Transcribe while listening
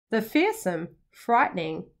The Fearsome,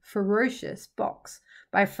 Frightening, Ferocious box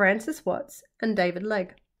by Francis Watts and David Legge.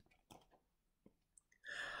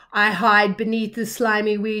 I hide beneath the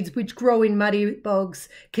slimy weeds which grow in muddy bogs.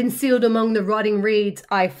 Concealed among the rotting reeds,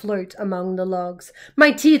 I float among the logs.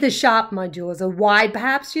 My teeth are sharp, my jaws are wide.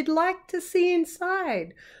 Perhaps you'd like to see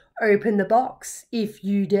inside. Open the box, if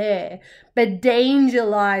you dare, but danger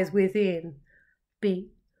lies within.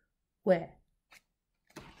 Beware.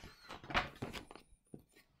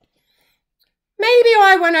 "Maybe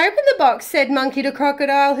I won't open the box," said Monkey to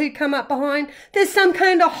Crocodile, who'd come up behind. "There's some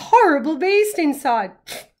kind of horrible beast inside."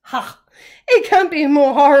 "Ha! It can't be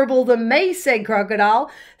more horrible than me," said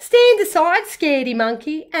Crocodile. "Stand aside, scaredy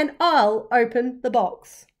monkey, and I'll open the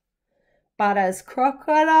box." But as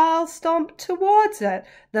Crocodile stomped towards it,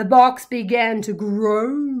 the box began to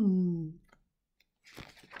groan.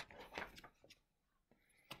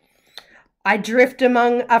 I drift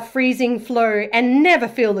among a freezing floe and never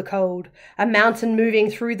feel the cold. A mountain moving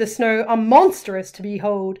through the snow, a monstrous to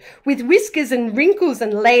behold, with whiskers and wrinkles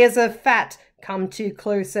and layers of fat. Come too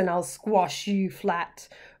close and I'll squash you flat.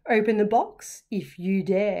 Open the box if you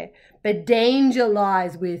dare, but danger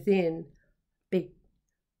lies within. Beware.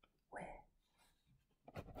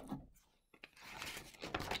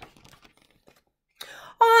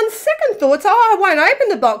 "On second thoughts, I won't open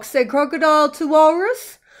the box," said Crocodile to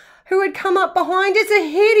Walrus, who had come up behind. "It's a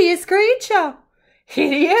hideous creature."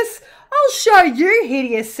 "Hideous? I'll show you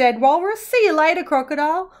hideous," said Walrus. "See you later,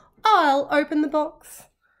 Crocodile. I'll open the box."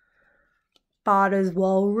 But as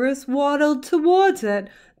Walrus waddled towards it,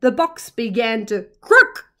 the box began to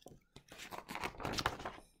croak.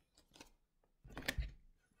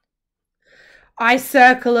 I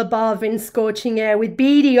circle above in scorching air with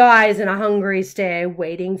beady eyes and a hungry stare,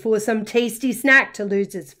 waiting for some tasty snack to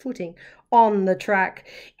lose its footing on the track.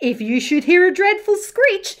 If you should hear a dreadful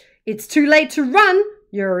screech, it's too late to run,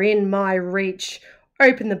 you're in my reach.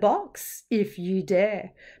 Open the box if you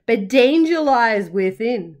dare, but danger lies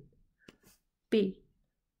within.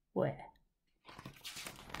 Beware.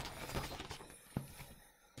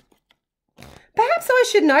 "Perhaps I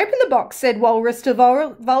shouldn't open the box," said Walrus to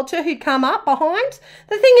Vulture, who'd come up behind.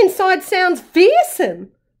 "The thing inside sounds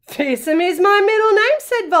fearsome." "Fearsome is my middle name,"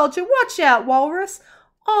 said Vulture. "Watch out, Walrus.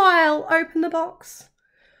 I'll open the box."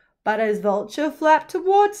 But as Vulture flapped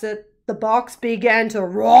towards it, the box began to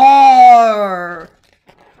roar.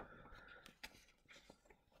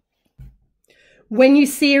 "When you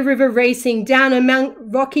see a river racing down a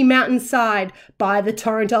rocky mountainside, by the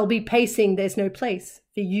torrent I'll be pacing, there's no place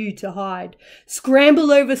for you to hide.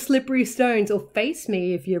 Scramble over slippery stones or face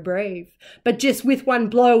me if you're brave, but just with one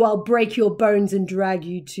blow I'll break your bones and drag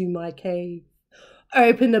you to my cave.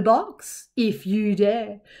 Open the box if you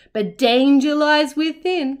dare, but danger lies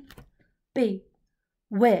within.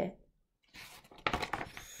 Beware."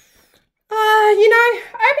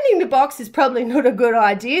 Opening the box is probably not a good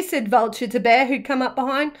idea," said Vulture to Bear, who'd come up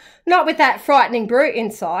behind. "Not with that frightening brute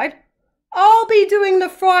inside." "I'll be doing the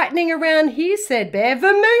frightening around here," said Bear.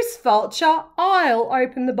 "Vamoose, Vulture, I'll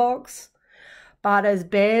open the box." But as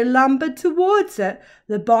Bear lumbered towards it,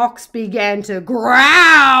 the box began to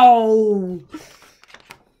growl.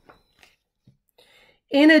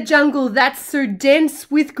 In a jungle that's so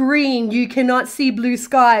dense with green, you cannot see blue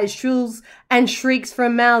skies, shrills and shrieks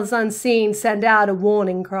from mouths unseen send out a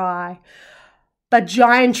warning cry. But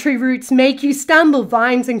giant tree roots make you stumble,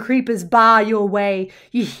 vines and creepers bar your way.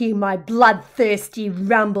 You hear my bloodthirsty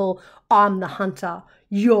rumble, I'm the hunter,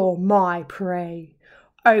 you're my prey.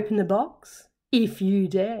 Open the box, if you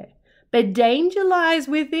dare, but danger lies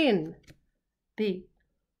within.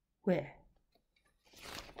 Beware.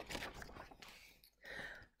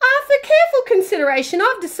 "After careful consideration,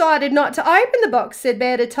 I've decided not to open the box," said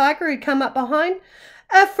Bear to Tiger, who'd come up behind.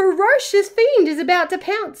 "A ferocious fiend is about to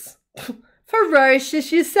pounce."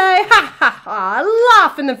 "Ferocious, you say? Ha ha ha!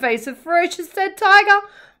 Laugh in the face of Ferocious," said Tiger.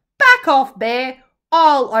 "Back off, Bear.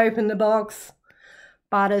 I'll open the box."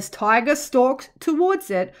 But as Tiger stalked towards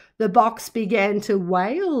it, the box began to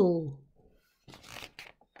wail.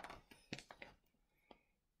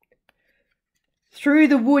 Through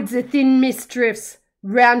the woods a thin mist drifts,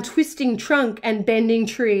 round twisting trunk and bending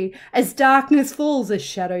tree. As darkness falls, a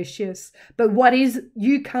shadow shifts, but what is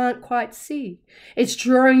you can't quite see. It's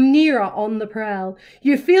drawing nearer on the prowl.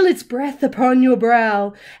 You feel its breath upon your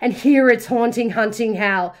brow, and hear its haunting, hunting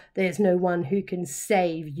howl. There's no one who can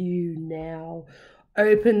save you now.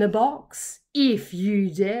 Open the box, if you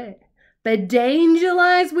dare, but danger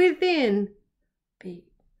lies within.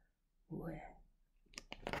 Beware.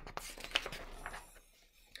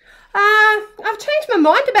 I've changed my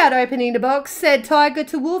mind about opening the box, said Tiger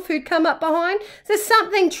to Wolf, who'd come up behind. There's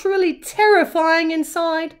something truly terrifying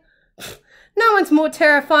inside. No one's more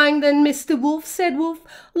terrifying than Mr. Wolf, said Wolf.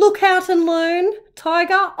 Look out and learn.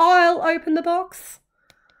 Tiger, I'll open the box.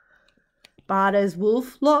 But as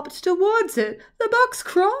Wolf lopped towards it, the box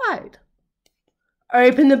cried.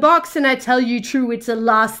 Open the box and I tell you true, it's the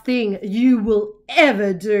last thing you will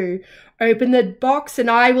ever do. Open the box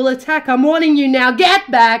and I will attack. I'm warning you now.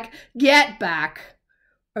 Get back. Get back.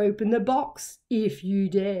 Open the box if you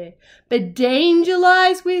dare. But danger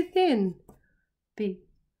lies within. Beware.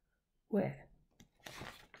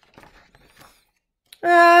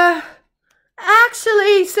 Actually,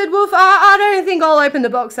 said Wolf, I don't think I'll open the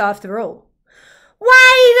box after all.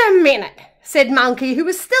 Wait a minute, said Monkey, who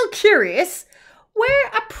was still curious. We're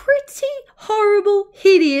a pretty horrible,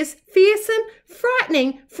 hideous, fearsome,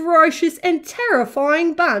 frightening, ferocious and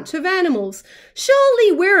terrifying bunch of animals.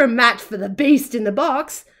 Surely we're a match for the beast in the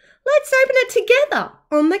box. Let's open it together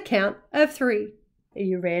on the count of 3. Are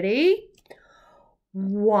you ready?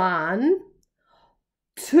 1,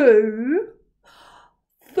 2,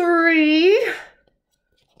 3.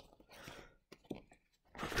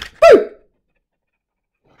 Boo!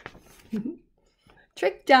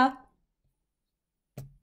 Tricked ya.